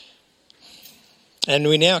And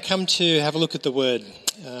we now come to have a look at the Word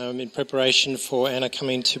in preparation for Anna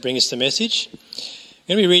coming to bring us the message. I'm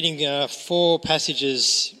going to be reading 4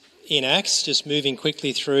 passages in Acts, just moving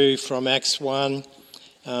quickly through from Acts 1,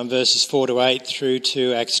 verses 4 to 8, through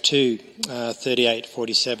to Acts 2, 38,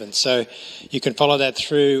 47. So you can follow that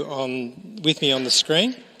through with me on the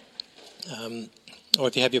screen, or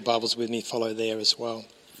if you have your Bibles with me, follow there as well.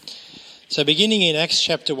 So beginning in Acts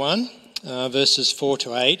chapter 1, verses 4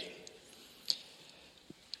 to 8.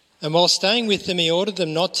 And while staying with them, he ordered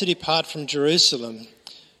them not to depart from Jerusalem,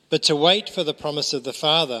 but to wait for the promise of the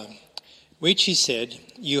Father, which he said,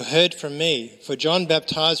 "You heard from me, for John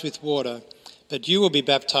baptized with water, but you will be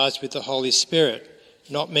baptized with the Holy Spirit,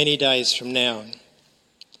 not many days from now."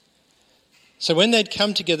 So when they'd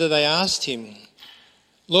come together, they asked him,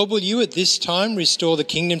 "Lord, will you at this time restore the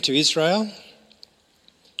kingdom to Israel?"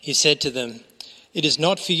 He said to them, "It is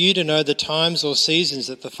not for you to know the times or seasons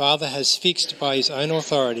that the Father has fixed by his own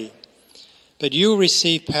authority, but you will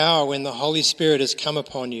receive power when the Holy Spirit has come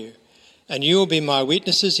upon you, and you will be my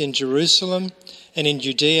witnesses in Jerusalem and in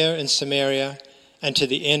Judea and Samaria and to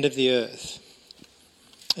the end of the earth."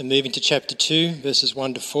 And moving to chapter 2, verses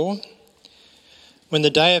 1 to 4. When the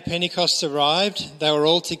day of Pentecost arrived, they were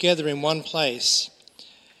all together in one place.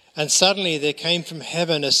 And suddenly there came from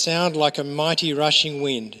heaven a sound like a mighty rushing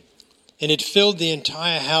wind, and it filled the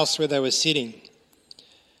entire house where they were sitting.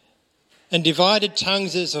 And divided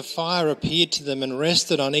tongues as of fire appeared to them and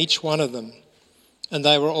rested on each one of them. And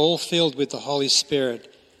they were all filled with the Holy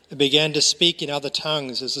Spirit and began to speak in other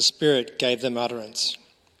tongues as the Spirit gave them utterance.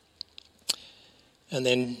 And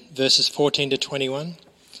then verses 14 to 21.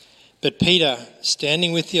 But Peter,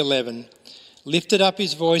 standing with the 11, lifted up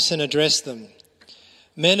his voice and addressed them.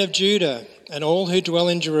 "Men of Judah and all who dwell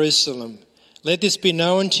in Jerusalem, let this be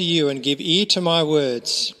known to you and give ear to my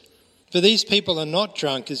words. For these people are not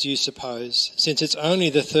drunk as you suppose, since it's only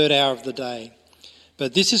the 3rd hour of the day.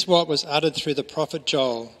 But this is what was uttered through the prophet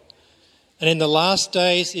Joel. And in the last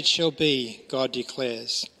days it shall be, God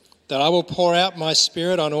declares, that I will pour out my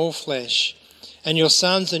Spirit on all flesh, and your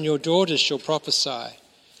sons and your daughters shall prophesy,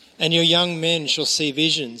 and your young men shall see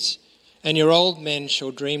visions, and your old men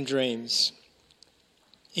shall dream dreams.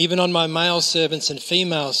 Even on my male servants and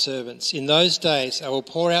female servants, in those days I will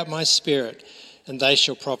pour out my Spirit, and they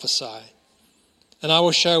shall prophesy. And I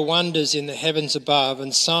will show wonders in the heavens above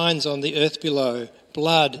and signs on the earth below,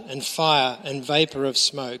 blood and fire and vapour of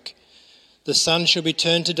smoke. The sun shall be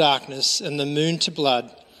turned to darkness and the moon to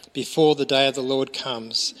blood before the day of the Lord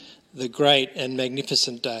comes, the great and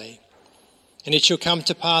magnificent day. And it shall come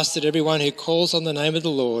to pass that everyone who calls on the name of the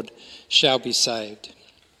Lord shall be saved."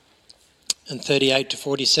 And 38 to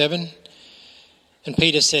 47. And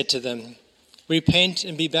Peter said to them, "Repent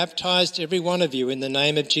and be baptized every one of you in the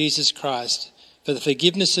name of Jesus Christ for the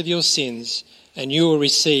forgiveness of your sins, and you will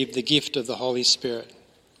receive the gift of the Holy Spirit.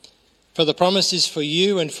 For the promise is for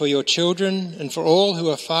you and for your children and for all who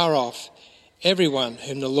are far off, everyone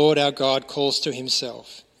whom the Lord our God calls to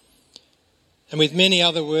himself." And with many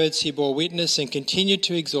other words he bore witness and continued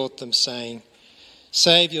to exhort them, saying,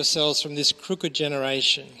 "Save yourselves from this crooked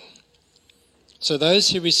generation." So those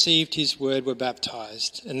who received his word were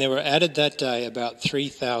baptized, and there were added that day about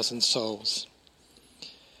 3,000 souls.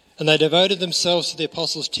 And they devoted themselves to the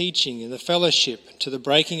apostles' teaching and the fellowship, to the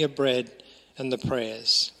breaking of bread and the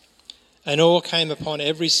prayers. And awe came upon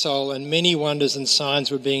every soul, and many wonders and signs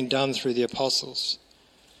were being done through the apostles.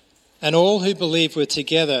 And all who believed were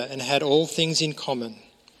together and had all things in common.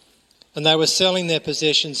 And they were selling their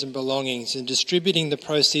possessions and belongings and distributing the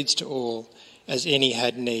proceeds to all as any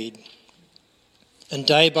had need. And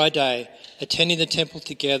day by day, attending the temple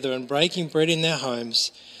together and breaking bread in their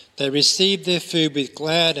homes, they received their food with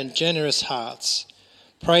glad and generous hearts,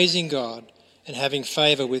 praising God and having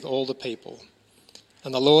favour with all the people.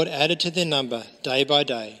 And the Lord added to their number day by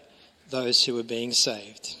day those who were being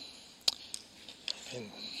saved.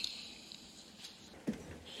 Amen.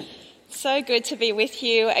 So good to be with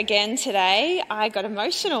you again today. I got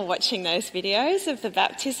emotional watching those videos of the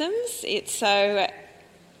baptisms. It's so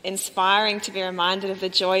inspiring to be reminded of the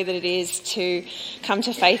joy that it is to come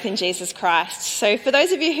to faith in Jesus Christ. So for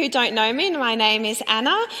those of you who don't know me, my name is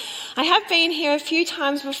Anna. I have been here a few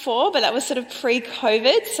times before, but that was sort of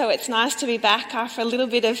pre-COVID, so it's nice to be back after a little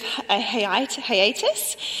bit of a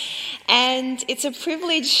hiatus. And it's a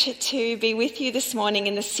privilege to be with you this morning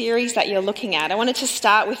in the series that you're looking at. I wanted to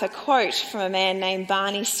start with a quote from a man named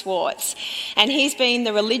Barney Swartz. And he's been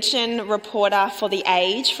the religion reporter for The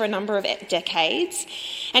Age for a number of decades.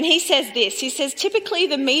 And he says this, he says, typically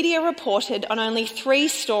the media reported on only 3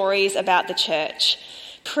 stories about the church: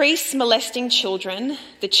 priests molesting children,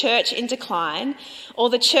 the church in decline, or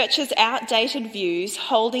the church's outdated views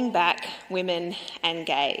holding back women and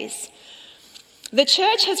gays. The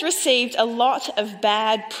church has received a lot of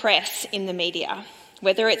bad press in the media,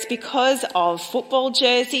 whether it's because of football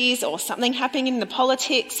jerseys or something happening in the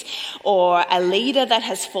politics or a leader that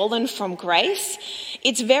has fallen from grace.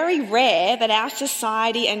 It's very rare that our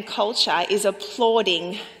society and culture is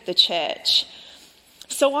applauding the church.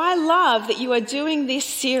 So I love that you are doing this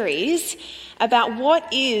series about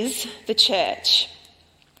what is the church.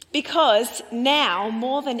 Because now,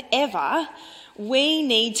 more than ever, we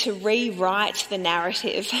need to rewrite the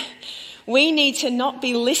narrative. We need to not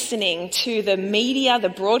be listening to the media, the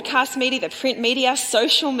broadcast media, the print media,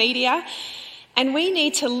 social media, and we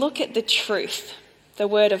need to look at the truth, the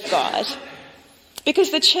Word of God.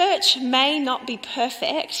 Because the church may not be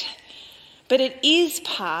perfect, but it is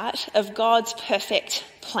part of God's perfect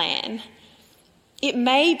plan. It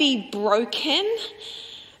may be broken,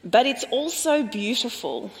 but it's also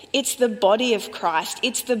beautiful. It's the body of Christ.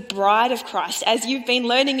 It's the bride of Christ. As you've been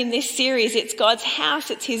learning in this series, it's God's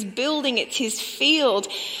house, it's his building, it's his field.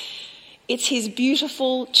 It's his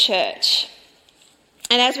beautiful church.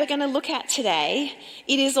 And as we're going to look at today,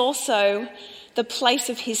 it is also the place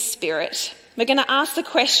of his Spirit. We're going to ask the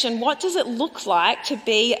question, what does it look like to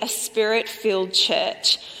be a Spirit-filled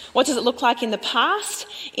church? What does it look like in the past,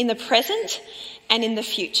 in the present, and in the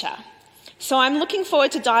future? So I'm looking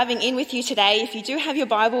forward to diving in with you today. If you do have your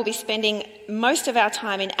Bible, we'll be spending most of our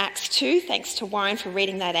time in Acts 2. Thanks to Warren for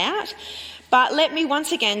reading that out. But let me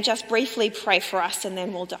once again just briefly pray for us and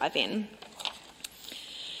then we'll dive in.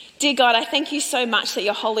 Dear God, I thank you so much that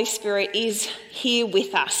your Holy Spirit is here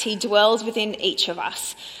with us. He dwells within each of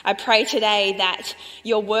us. I pray today that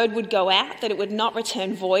your word would go out, that it would not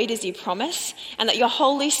return void as you promise, and that your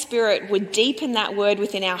Holy Spirit would deepen that word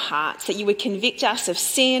within our hearts, that you would convict us of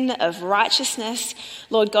sin, of righteousness,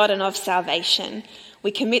 Lord God, and of salvation.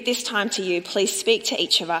 We commit this time to you. Please speak to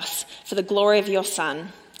each of us for the glory of your Son.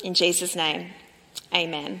 In Jesus' name,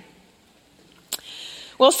 amen.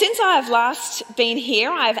 Well, since I've last been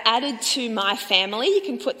here, I've added to my family. You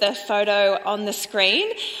can put the photo on the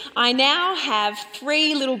screen. I now have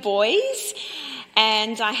 3 little boys,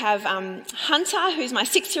 and I have Hunter, who's my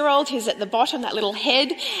 6-year-old, who's at the bottom, that little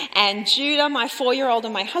head, and Judah, my 4-year-old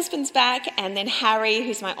on my husband's back, and then Harry,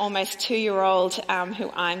 who's my almost 2-year-old,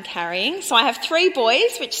 who I'm carrying. So I have 3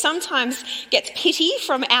 boys, which sometimes gets pity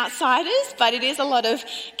from outsiders, but it is a lot of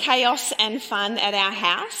chaos and fun at our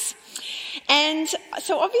house. And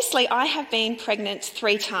so obviously I have been pregnant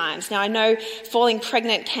 3 times. Now I know falling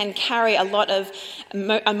pregnant can carry a lot of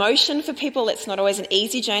emotion for people. It's not always an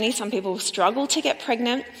easy journey. Some people struggle to get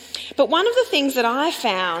pregnant. But one of the things that I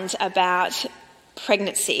found about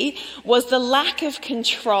pregnancy was the lack of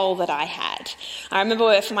control that I had. I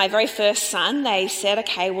remember for my very first son, they said,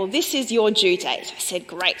 okay, well, this is your due date. I said,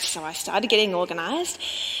 great. So I started getting organised.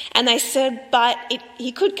 And they said, but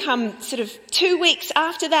he could come sort of 2 weeks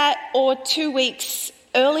after that or 2 weeks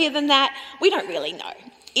earlier than that. We don't really know.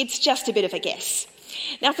 It's just a bit of a guess.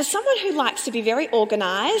 Now, for someone who likes to be very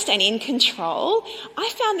organised and in control, I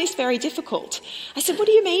found this very difficult. I said, what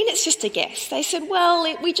do you mean it's just a guess? They said,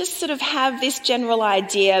 well, we just sort of have this general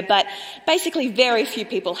idea, but basically very few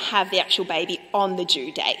people have the actual baby on the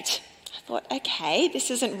due date. I thought, okay, this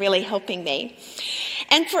isn't really helping me.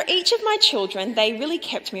 And for each of my children, they really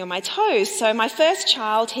kept me on my toes. So my first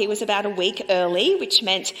child, he was about a week early, which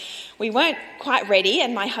meant we weren't quite ready,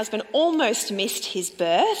 and my husband almost missed his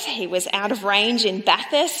birth. He was out of range in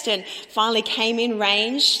Bathurst and finally came in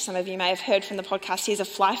range. Some of you may have heard from the podcast, he's a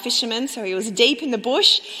fly fisherman, so he was deep in the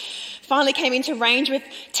bush. Finally came into range with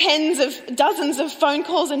dozens of phone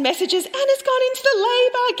calls and messages, Anna's gone into the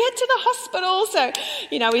labour, get to the hospital. So,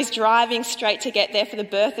 he's driving straight to get there for the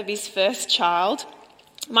birth of his first child.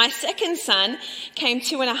 My second son came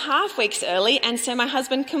 2.5 weeks early, and so my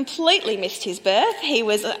husband completely missed his birth. He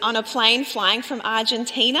was on a plane flying from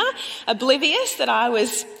Argentina, oblivious that I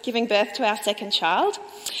was giving birth to our second child.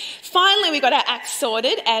 Finally, we got our act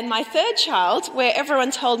sorted, and my third child, where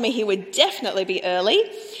everyone told me he would definitely be early,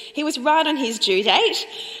 he was right on his due date,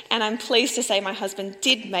 and I'm pleased to say my husband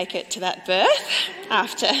did make it to that birth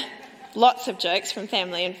after lots of jokes from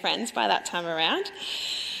family and friends by that time around.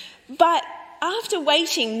 But after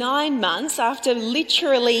waiting 9 months, after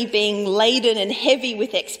literally being laden and heavy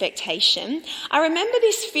with expectation, I remember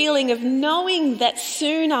this feeling of knowing that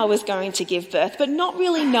soon I was going to give birth, but not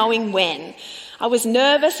really knowing when. I was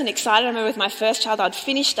nervous and excited. I remember with my first child, I'd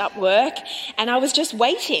finished up work and I was just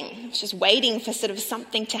waiting. I was just waiting for sort of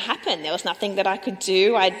something to happen. There was nothing that I could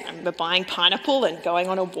do. I remember buying pineapple and going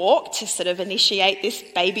on a walk to sort of initiate this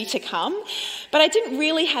baby to come. But I didn't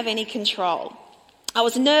really have any control. I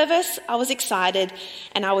was nervous, I was excited,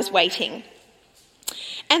 and I was waiting.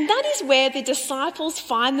 And that is where the disciples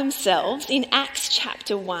find themselves in Acts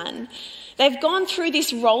chapter 1. They've gone through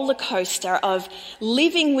this roller coaster of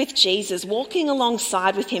living with Jesus, walking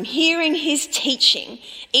alongside with him, hearing his teaching,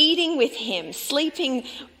 eating with him, sleeping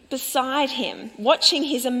beside him, watching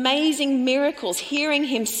his amazing miracles, hearing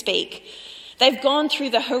him speak. They've gone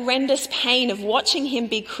through the horrendous pain of watching him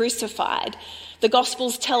be crucified. The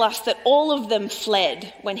Gospels tell us that all of them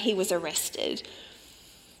fled when he was arrested.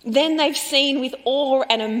 Then they've seen with awe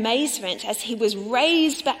and amazement as he was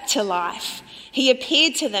raised back to life. He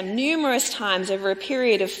appeared to them numerous times over a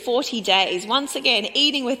period of 40 days, once again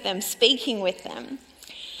eating with them, speaking with them.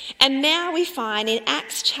 And now we find in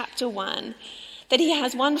Acts chapter 1 that he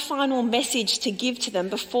has one final message to give to them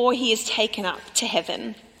before he is taken up to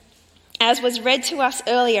heaven. As was read to us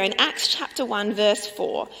earlier in Acts chapter 1 verse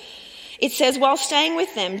 4, it says, while staying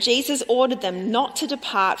with them, Jesus ordered them not to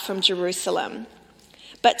depart from Jerusalem,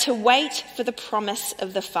 but to wait for the promise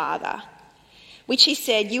of the Father, which he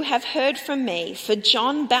said, you have heard from me, for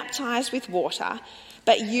John baptized with water,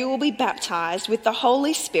 but you will be baptized with the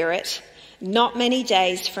Holy Spirit not many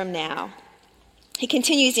days from now. He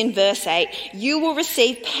continues in verse 8, you will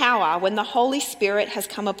receive power when the Holy Spirit has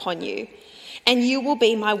come upon you, and you will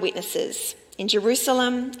be my witnesses in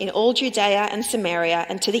Jerusalem, in all Judea and Samaria,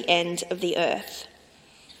 and to the end of the earth.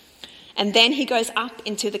 And then he goes up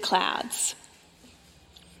into the clouds.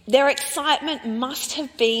 Their excitement must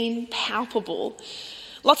have been palpable.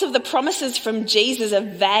 Lots of the promises from Jesus are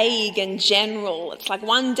vague and general. It's like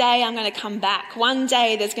one day I'm going to come back. One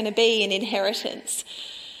day there's going to be an inheritance.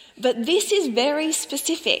 But this is very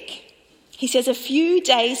specific. He says a few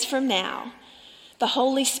days from now, the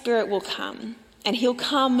Holy Spirit will come and he'll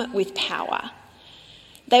come with power.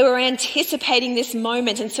 They were anticipating this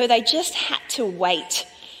moment, and so they just had to wait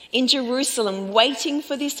in Jerusalem, waiting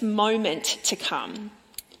for this moment to come.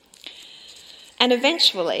 And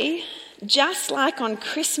eventually, just like on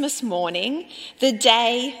Christmas morning, the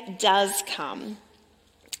day does come.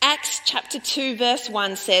 Acts chapter 2 verse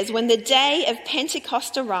 1 says, when the day of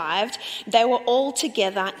Pentecost arrived, they were all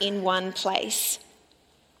together in one place.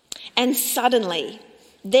 And suddenly,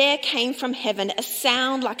 there came from heaven a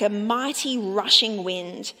sound like a mighty rushing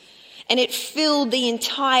wind, and it filled the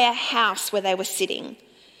entire house where they were sitting.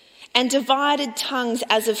 And divided tongues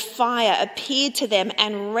as of fire appeared to them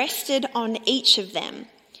and rested on each of them.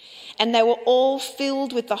 And they were all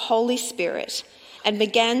filled with the Holy Spirit and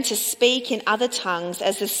began to speak in other tongues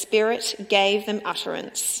as the Spirit gave them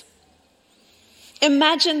utterance.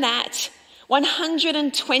 Imagine that.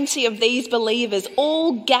 120 of these believers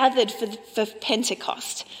all gathered for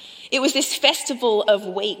Pentecost. It was this festival of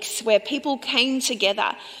weeks where people came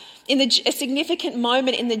together in a significant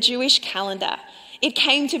moment in the Jewish calendar. It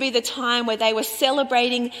came to be the time where they were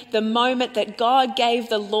celebrating the moment that God gave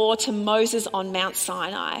the law to Moses on Mount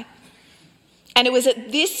Sinai. And it was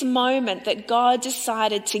at this moment that God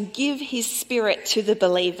decided to give his Spirit to the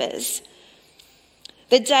believers.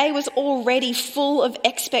 The day was already full of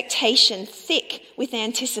expectation, thick with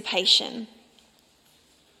anticipation.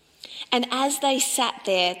 And as they sat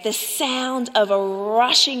there, the sound of a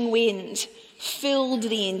rushing wind filled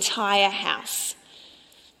the entire house.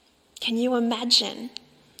 Can you imagine?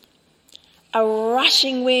 A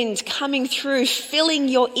rushing wind coming through, filling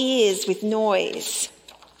your ears with noise.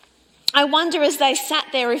 I wonder as they sat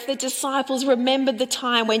there if the disciples remembered the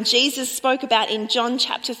time when Jesus spoke about in John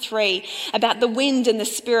chapter 3 about the wind and the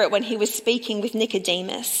Spirit when he was speaking with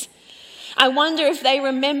Nicodemus. I wonder if they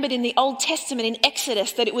remembered in the Old Testament in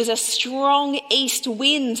Exodus that it was a strong east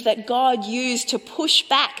wind that God used to push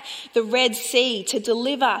back the Red Sea to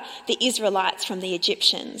deliver the Israelites from the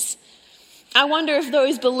Egyptians. I wonder if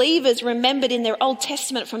those believers remembered in their Old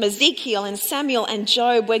Testament from Ezekiel and Samuel and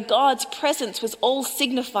Job where God's presence was all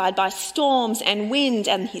signified by storms and wind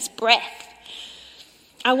and his breath.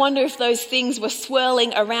 I wonder if those things were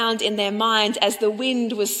swirling around in their minds as the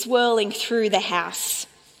wind was swirling through the house.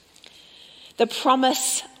 The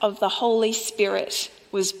promise of the Holy Spirit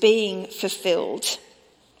was being fulfilled.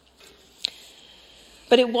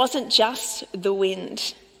 But it wasn't just the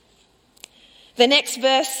wind. The next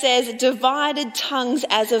verse says, divided tongues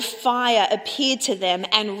as of fire appeared to them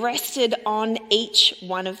and rested on each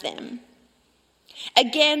one of them.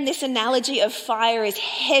 Again, this analogy of fire is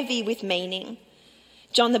heavy with meaning.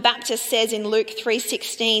 John the Baptist says in Luke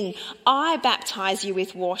 3:16, I baptize you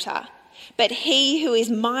with water, but he who is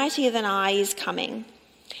mightier than I is coming,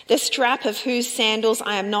 the strap of whose sandals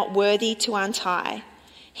I am not worthy to untie.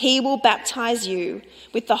 He will baptize you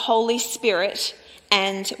with the Holy Spirit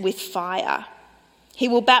and with fire. He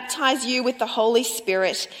will baptize you with the Holy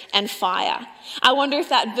Spirit and fire. I wonder if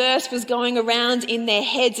that verse was going around in their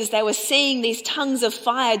heads as they were seeing these tongues of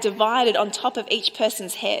fire divided on top of each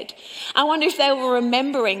person's head. I wonder if they were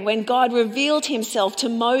remembering when God revealed himself to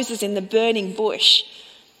Moses in the burning bush.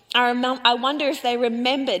 I wonder if they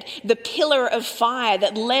remembered the pillar of fire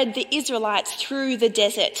that led the Israelites through the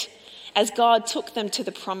desert as God took them to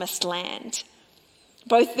the promised land.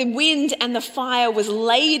 Both the wind and the fire was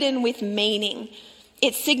laden with meaning.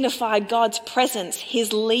 It signified God's presence,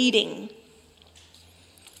 his leading.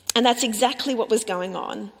 And that's exactly what was going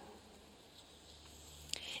on.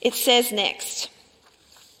 It says next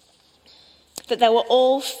that they were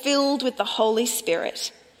all filled with the Holy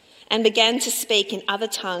Spirit and began to speak in other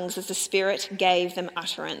tongues as the Spirit gave them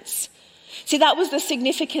utterance. See, that was the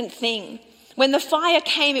significant thing. When the fire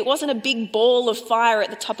came, it wasn't a big ball of fire at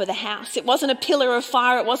the top of the house. It wasn't a pillar of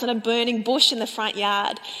fire. It wasn't a burning bush in the front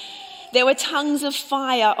yard. There were tongues of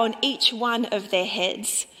fire on each one of their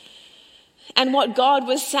heads. And what God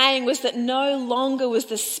was saying was that no longer was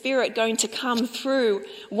the Spirit going to come through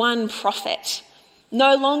one prophet.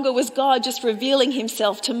 No longer was God just revealing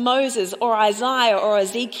himself to Moses or Isaiah or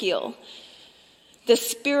Ezekiel. The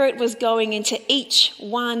Spirit was going into each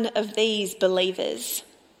one of these believers.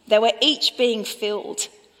 They were each being filled.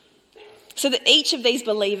 So that each of these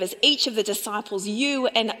believers, each of the disciples, you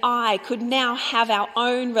and I, could now have our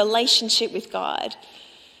own relationship with God.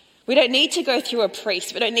 We don't need to go through a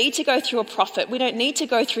priest. We don't need to go through a prophet. We don't need to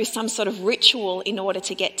go through some sort of ritual in order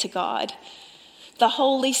to get to God. The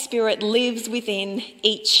Holy Spirit lives within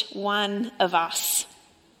each one of us.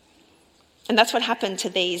 And that's what happened to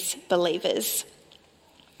these believers.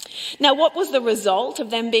 Now, what was the result of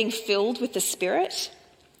them being filled with the Spirit?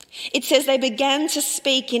 It says they began to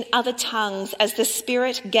speak in other tongues as the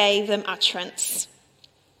Spirit gave them utterance.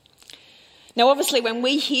 Now, obviously, when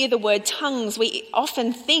we hear the word tongues, we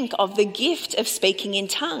often think of the gift of speaking in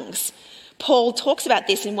tongues. Paul talks about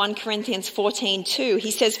this in 1 Corinthians 14:2.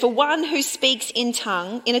 He says, "For one who speaks in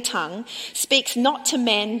a tongue speaks not to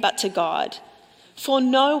men but to God, for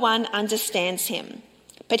no one understands him,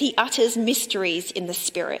 but he utters mysteries in the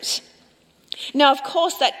Spirit." Now, of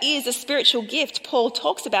course, that is a spiritual gift. Paul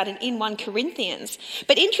talks about it in 1 Corinthians.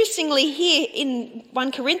 But interestingly here in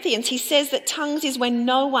 1 Corinthians, he says that tongues is when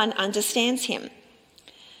no one understands him.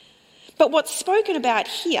 But what's spoken about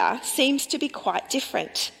here seems to be quite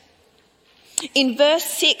different. In verse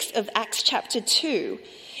 6 of Acts chapter 2,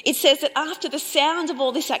 it says that after the sound of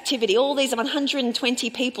all this activity, all these 120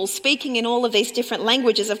 people speaking in all of these different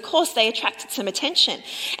languages, of course they attracted some attention.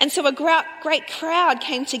 And so a great crowd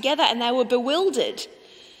came together and they were bewildered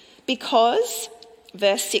because,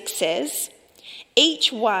 verse 6 says,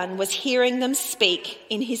 each one was hearing them speak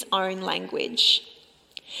in his own language.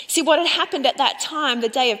 See, what had happened at that time, the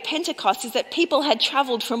day of Pentecost, is that people had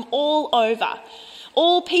travelled from all over,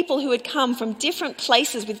 all people who had come from different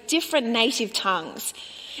places with different native tongues.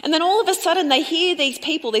 And then all of a sudden they hear these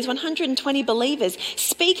people, these 120 believers,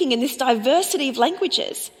 speaking in this diversity of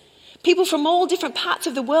languages. People from all different parts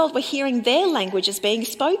of the world were hearing their languages being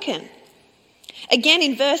spoken. Again,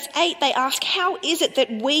 in verse 8, they ask, how is it that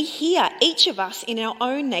we hear, each of us, in our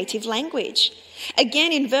own native language?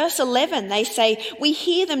 Again, in verse 11, they say, we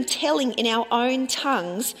hear them telling in our own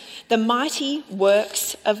tongues the mighty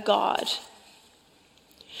works of God.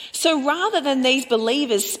 So rather than these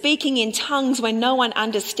believers speaking in tongues when no one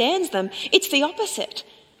understands them, it's the opposite.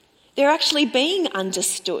 They're actually being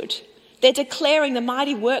understood. They're declaring the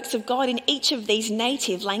mighty works of God in each of these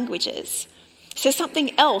native languages. So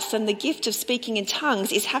something else than the gift of speaking in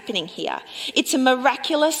tongues is happening here. It's a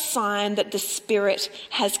miraculous sign that the Spirit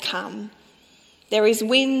has come. There is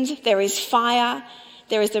wind, there is fire,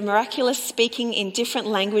 there is the miraculous speaking in different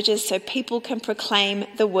languages so people can proclaim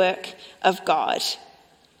the work of God.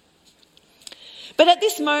 But at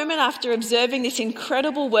this moment, after observing this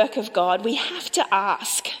incredible work of God, we have to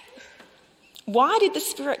ask, why did the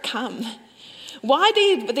Spirit come? Why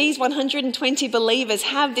did these 120 believers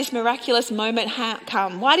have this miraculous moment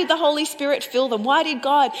come? Why did the Holy Spirit fill them? Why did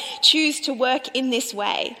God choose to work in this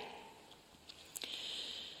way?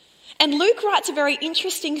 And Luke writes a very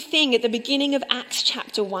interesting thing at the beginning of Acts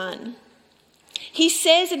chapter 1. He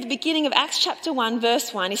says at the beginning of Acts chapter 1,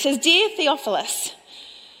 verse 1, he says, "Dear Theophilus,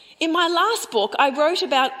 in my last book, I wrote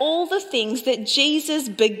about all the things that Jesus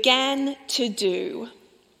began to do."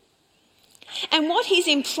 And what he's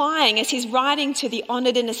implying as he's writing to the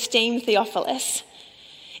honoured and esteemed Theophilus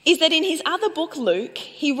is that in his other book, Luke,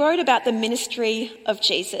 he wrote about the ministry of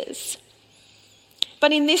Jesus.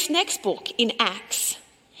 But in this next book, in Acts,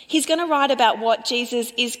 he's going to write about what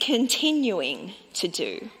Jesus is continuing to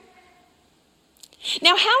do.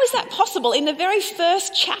 Now, how is that possible? In the very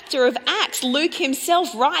first chapter of Acts, Luke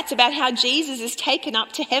himself writes about how Jesus is taken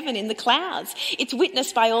up to heaven in the clouds. It's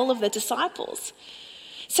witnessed by all of the disciples.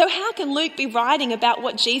 So how can Luke be writing about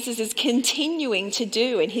what Jesus is continuing to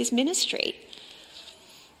do in his ministry?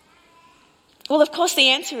 Well, of course, the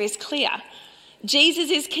answer is clear. Jesus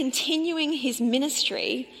is continuing his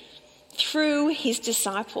ministry through his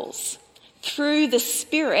disciples, through the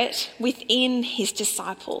Spirit within his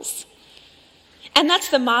disciples. And that's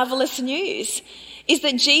the marvelous news, is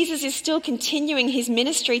that Jesus is still continuing his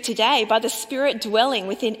ministry today by the Spirit dwelling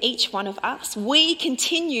within each one of us. We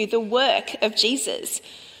continue the work of Jesus.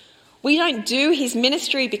 We don't do his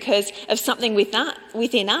ministry because of something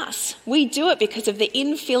within us. We do it because of the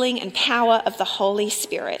infilling and power of the Holy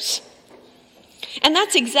Spirit. And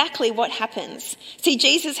that's exactly what happens. See,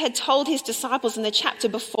 Jesus had told his disciples in the chapter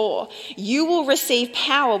before, you will receive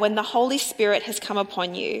power when the Holy Spirit has come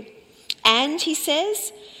upon you. And, he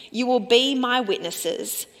says, you will be my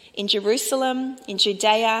witnesses in Jerusalem, in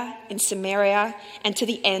Judea, in Samaria, and to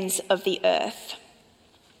the ends of the earth.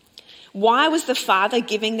 Why was the Father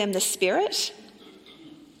giving them the Spirit?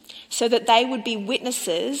 So that they would be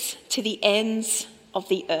witnesses to the ends of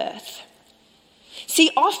the earth.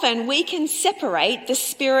 See, often we can separate the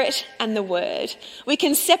Spirit and the Word. We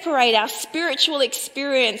can separate our spiritual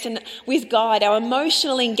experience with God, our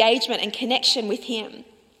emotional engagement and connection with him,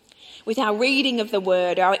 with our reading of the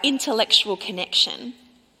Word, our intellectual connection.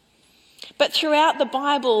 But throughout the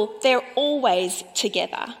Bible, they're always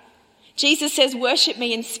together. Jesus says, worship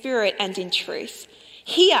me in spirit and in truth.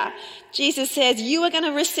 Here, Jesus says, you are going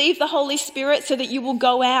to receive the Holy Spirit so that you will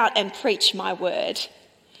go out and preach my word.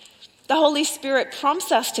 The Holy Spirit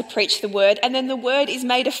prompts us to preach the word, and then the word is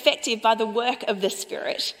made effective by the work of the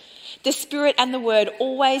Spirit. The Spirit and the word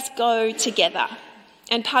always go together.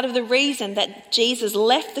 And part of the reason that Jesus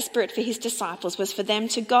left the Spirit for his disciples was for them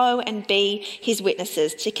to go and be his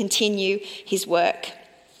witnesses, to continue his work.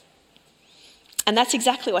 And that's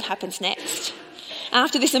exactly what happens next.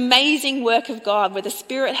 After this amazing work of God where the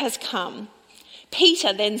Spirit has come,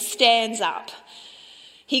 Peter then stands up.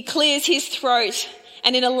 He clears his throat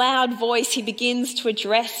and in a loud voice he begins to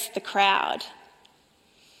address the crowd.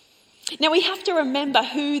 Now we have to remember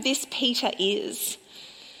who this Peter is.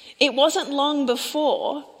 It wasn't long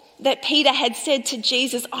before that Peter had said to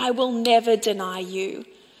Jesus, I will never deny you.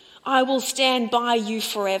 I will stand by you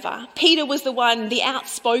forever. Peter was the one, the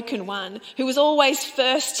outspoken one, who was always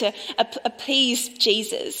first to appease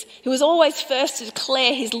Jesus, who was always first to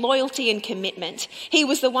declare his loyalty and commitment. He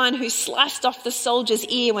was the one who sliced off the soldier's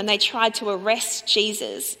ear when they tried to arrest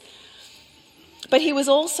Jesus. But he was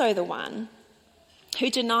also the one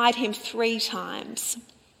who denied him 3 times.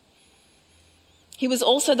 He was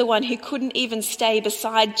also the one who couldn't even stay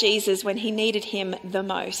beside Jesus when he needed him the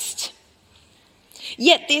most.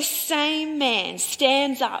 Yet this same man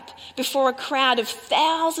stands up before a crowd of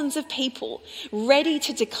thousands of people, ready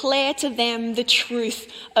to declare to them the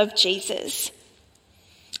truth of Jesus.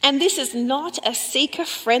 And this is not a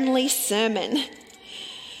seeker-friendly sermon.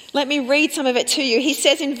 Let me read some of it to you. He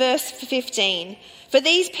says in verse 15, for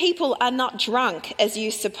these people are not drunk, as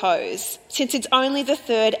you suppose, since it's only the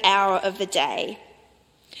 3rd hour of the day.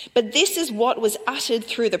 But this is what was uttered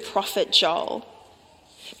through the prophet Joel.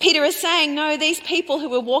 Peter is saying, no, these people who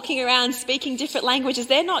were walking around speaking different languages,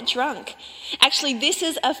 they're not drunk. Actually, this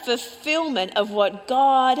is a fulfillment of what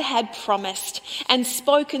God had promised and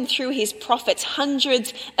spoken through his prophets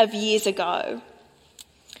hundreds of years ago.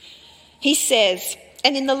 He says,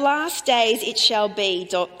 and in the last days it shall be,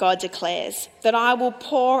 God declares, that I will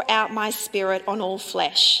pour out my Spirit on all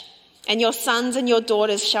flesh. And your sons and your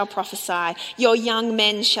daughters shall prophesy. Your young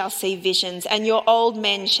men shall see visions, and your old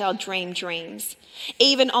men shall dream dreams.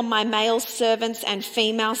 Even on my male servants and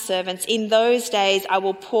female servants, in those days I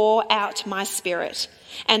will pour out my Spirit,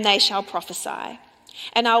 and they shall prophesy.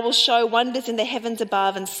 And I will show wonders in the heavens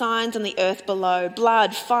above and signs on the earth below,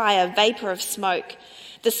 blood, fire, vapour of smoke.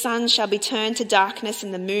 The sun shall be turned to darkness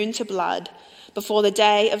and the moon to blood, before the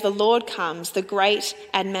day of the Lord comes, the great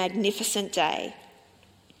and magnificent day.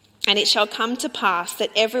 And it shall come to pass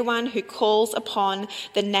that everyone who calls upon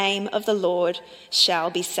the name of the Lord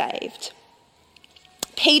shall be saved.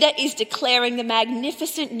 Peter is declaring the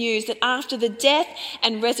magnificent news that after the death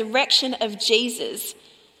and resurrection of Jesus,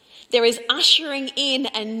 there is ushering in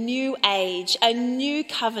a new age, a new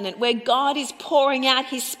covenant where God is pouring out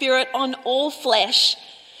his Spirit on all flesh.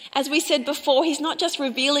 As we said before, he's not just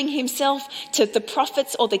revealing himself to the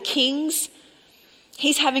prophets or the kings.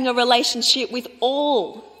 He's having a relationship with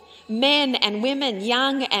all, men and women,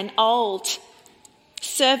 young and old,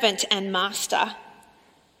 servant and master.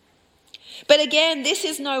 But again, this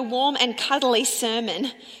is no warm and cuddly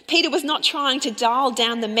sermon. Peter was not trying to dial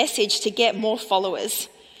down the message to get more followers.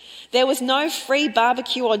 There was no free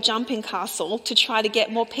barbecue or jumping castle to try to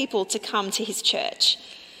get more people to come to his church.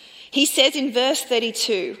 He says in verse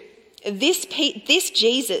 32, this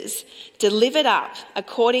Jesus delivered up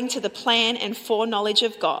according to the plan and foreknowledge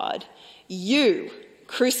of God, you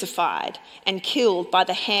crucified and killed by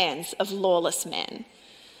the hands of lawless men.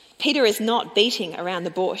 Peter is not beating around the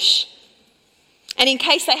bush. And in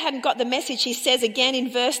case they hadn't got the message, he says again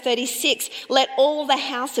in verse 36, let all the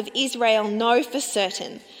house of Israel know for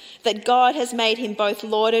certain that God has made him both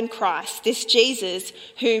Lord and Christ, this Jesus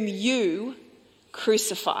whom you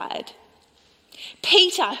crucified.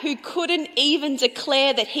 Peter, who couldn't even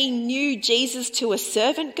declare that he knew Jesus to a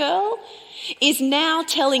servant girl, is now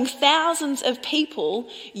telling thousands of people,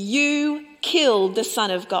 you killed the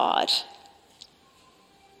Son of God.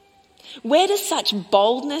 Where does such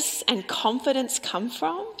boldness and confidence come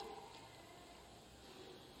from?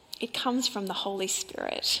 It comes from the Holy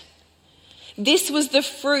Spirit. This was the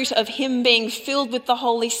fruit of him being filled with the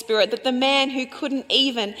Holy Spirit, that the man who couldn't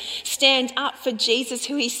even stand up for Jesus,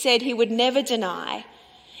 who he said he would never deny,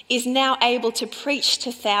 is now able to preach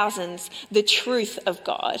to thousands the truth of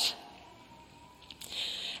God.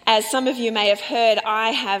 As some of you may have heard, I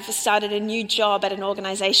have started a new job at an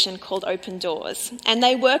organisation called Open Doors, and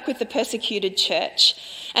they work with the persecuted church.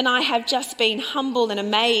 And I have just been humbled and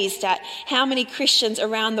amazed at how many Christians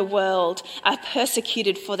around the world are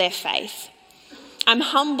persecuted for their faith. I'm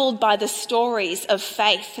humbled by the stories of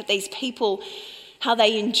faith that these people, how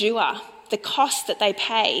they endure, the cost that they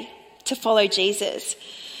pay to follow Jesus.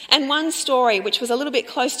 And one story, which was a little bit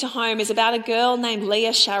close to home, is about a girl named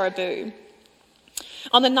Leah Sharabu.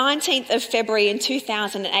 On the 19th of February in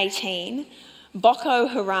 2018, Boko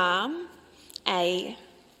Haram, an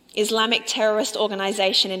Islamic terrorist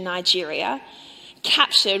organisation in Nigeria,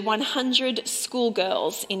 captured 100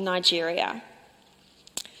 schoolgirls in Nigeria.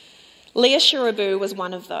 Leah Sharabu was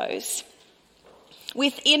one of those.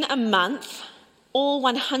 Within a month, all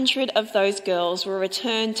 100 of those girls were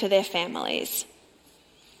returned to their families,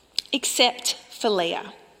 except for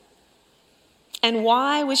Leah. And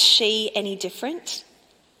why was she any different?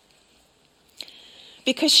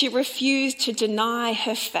 Because she refused to deny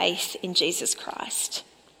her faith in Jesus Christ.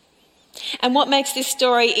 And what makes this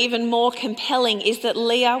story even more compelling is that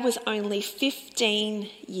Leah was only 15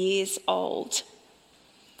 years old.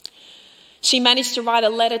 She managed to write a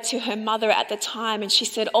letter to her mother at the time, and she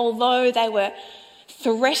said, although they were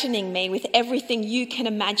threatening me with everything you can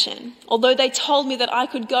imagine, although they told me that I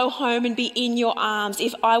could go home and be in your arms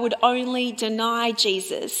if I would only deny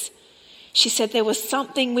Jesus, she said there was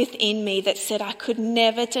something within me that said I could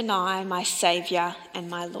never deny my Saviour and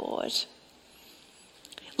my Lord.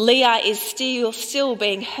 Leah is still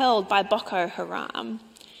being held by Boko Haram.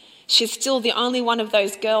 She's still the only one of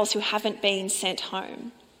those girls who haven't been sent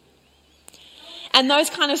home. And those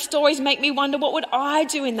kind of stories make me wonder, what would I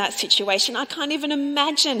do in that situation? I can't even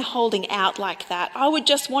imagine holding out like that. I would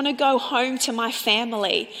just want to go home to my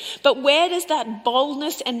family. But where does that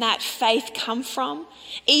boldness and that faith come from?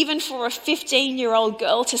 Even for a 15-year-old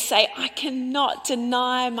girl to say, I cannot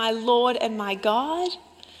deny my Lord and my God.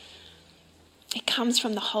 It comes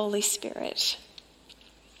from the Holy Spirit.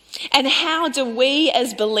 And how do we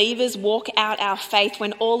as believers walk out our faith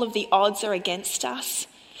when all of the odds are against us?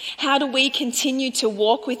 How do we continue to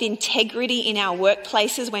walk with integrity in our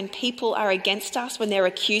workplaces when people are against us, when they're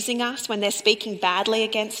accusing us, when they're speaking badly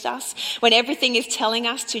against us, when everything is telling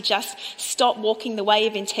us to just stop walking the way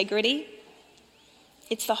of integrity?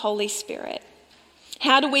 It's the Holy Spirit.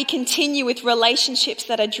 How do we continue with relationships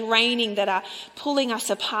that are draining, that are pulling us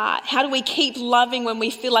apart? How do we keep loving when we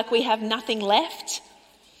feel like we have nothing left?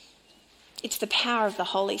 It's the power of the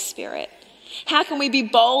Holy Spirit. How can we be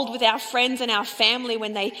bold with our friends and our family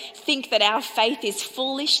when they think that our faith is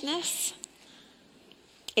foolishness?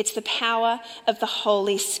 It's the power of the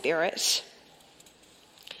Holy Spirit.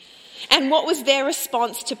 And what was their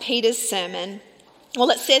response to Peter's sermon? Well,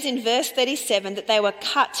 it says in verse 37 that they were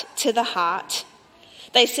cut to the heart.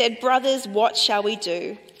 They said, brothers, what shall we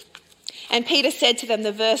do? And Peter said to them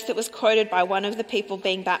the verse that was quoted by one of the people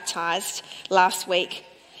being baptised last week.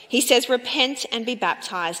 He says, repent and be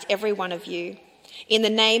baptised, every one of you, in the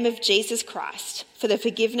name of Jesus Christ, for the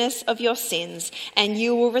forgiveness of your sins, and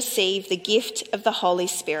you will receive the gift of the Holy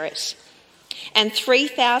Spirit. And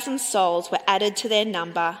 3,000 souls were added to their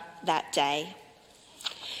number that day.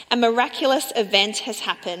 A miraculous event has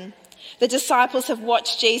happened. The disciples have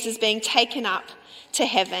watched Jesus being taken up to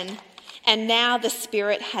heaven, and now the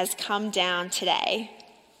Spirit has come down today.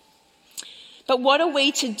 But what are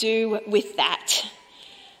we to do with that?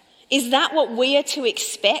 Is that what we are to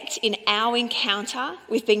expect in our encounter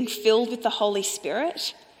with being filled with the Holy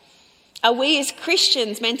Spirit? Are we as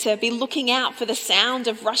Christians meant to be looking out for the sound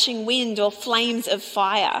of rushing wind or flames of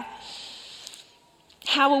fire?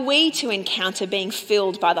 How are we to encounter being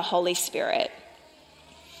filled by the Holy Spirit?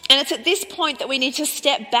 And it's at this point that we need to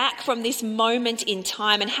step back from this moment in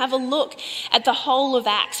time and have a look at the whole of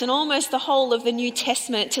Acts and almost the whole of the New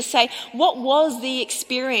Testament to say, what was the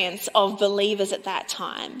experience of believers at that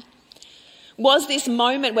time? Was this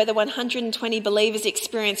moment where the 120 believers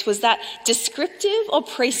experience, was that descriptive or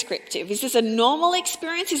prescriptive? Is this a normal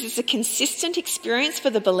experience? Is this a consistent experience for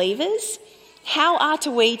the believers? How are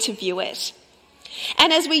we to view it?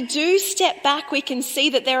 And as we do step back, we can see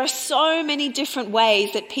that there are so many different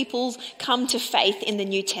ways that people come to faith in the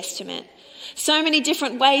New Testament. So many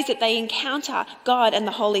different ways that they encounter God and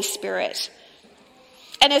the Holy Spirit.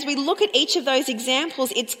 And as we look at each of those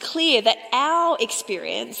examples, it's clear that our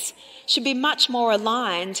experience should be much more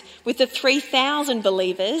aligned with the 3,000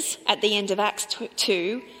 believers at the end of Acts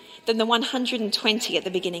 2 than the 120 at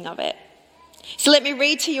the beginning of it. So let me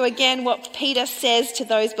read to you again what Peter says to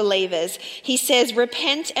those believers. He says,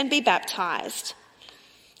 "Repent and be baptized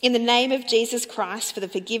in the name of Jesus Christ for the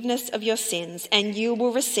forgiveness of your sins, and you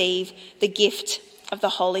will receive the gift of the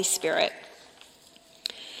Holy Spirit."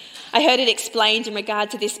 I heard it explained in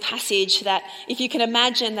regard to this passage that if you can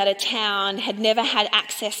imagine that a town had never had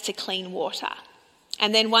access to clean water,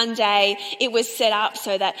 and then one day it was set up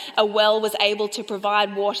so that a well was able to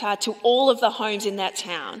provide water to all of the homes in that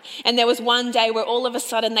town. And there was one day where all of a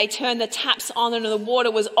sudden they turned the taps on and the water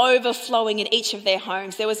was overflowing in each of their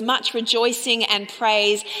homes. There was much rejoicing and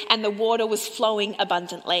praise, and the water was flowing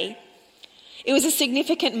abundantly. It was a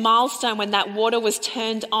significant milestone when that water was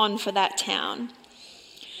turned on for that town.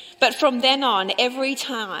 But from then on, every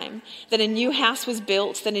time that a new house was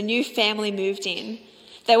built, that a new family moved in,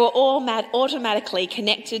 they were all automatically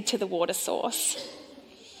connected to the water source.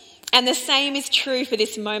 And the same is true for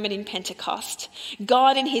this moment in Pentecost.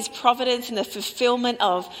 God, in his providence and the fulfillment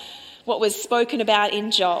of what was spoken about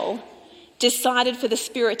in Joel, decided for the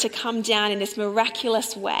Spirit to come down in this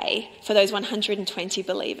miraculous way for those 120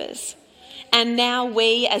 believers. And now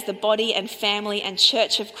we, as the body and family and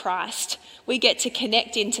church of Christ, we get to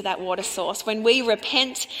connect into that water source. When we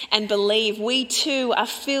repent and believe, we too are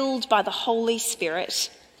filled by the Holy Spirit.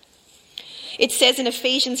 It says in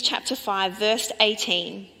Ephesians chapter 5, verse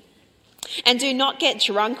 18, "And do not get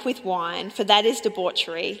drunk with wine, for that is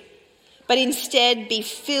debauchery, but instead be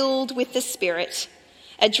filled with the Spirit,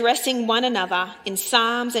 addressing one another in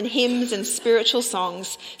psalms and hymns and spiritual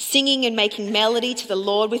songs, singing and making melody to the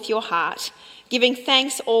Lord with your heart, giving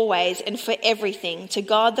thanks always and for everything to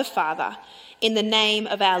God the Father, in the name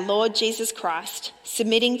of our Lord Jesus Christ,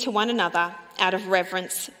 submitting to one another out of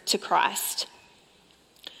reverence to Christ."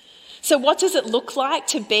 So what does it look like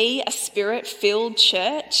to be a Spirit-filled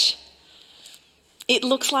church? It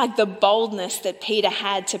looks like the boldness that Peter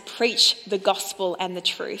had to preach the gospel and the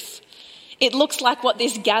truth. It looks like what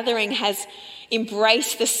this gathering has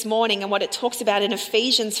embraced this morning and what it talks about in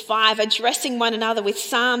Ephesians 5, addressing one another with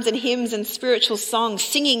psalms and hymns and spiritual songs,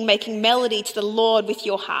 singing, making melody to the Lord with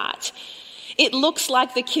your heart. It looks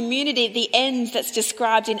like the community at the end that's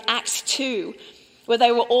described in Acts 2, where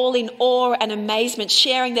they were all in awe and amazement,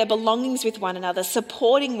 sharing their belongings with one another,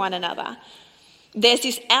 supporting one another. There's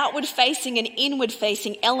this outward-facing and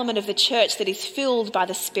inward-facing element of the church that is filled by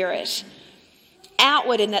the Spirit.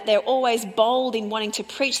 Outward in that they're always bold in wanting to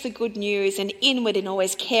preach the good news, and inward in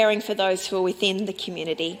always caring for those who are within the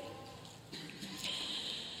community.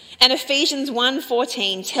 And Ephesians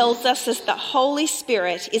 1:14 tells us that the Holy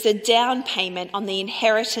Spirit is a down payment on the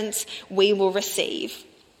inheritance we will receive.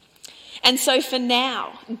 And so for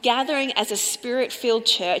now, gathering as a Spirit-filled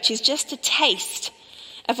church is just a taste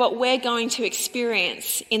of what we're going to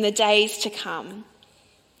experience in the days to come.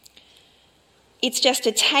 It's just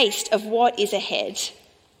a taste of what is ahead.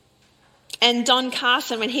 And Don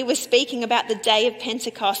Carson, when he was speaking about the day of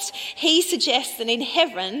Pentecost, he suggests that in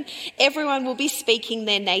heaven, everyone will be speaking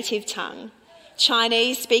their native tongue.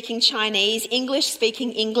 Chinese speaking Chinese, English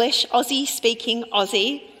speaking English, Aussie speaking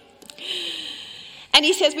Aussie. And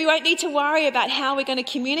he says we won't need to worry about how we're going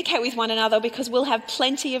to communicate with one another because we'll have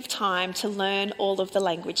plenty of time to learn all of the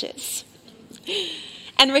languages.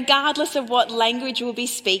 And regardless of what language we'll be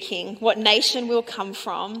speaking, what nation we'll come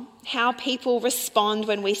from, how people respond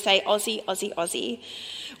when we say Aussie, Aussie, Aussie,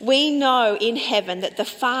 we know in heaven that the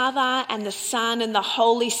Father and the Son and the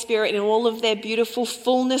Holy Spirit in all of their beautiful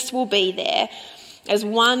fullness will be there as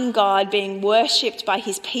one God being worshipped by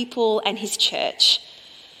his people and his church.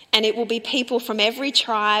 And it will be people from every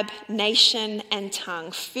tribe, nation and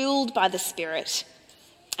tongue filled by the Spirit.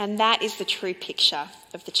 And that is the true picture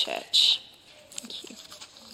of the church. Thank you.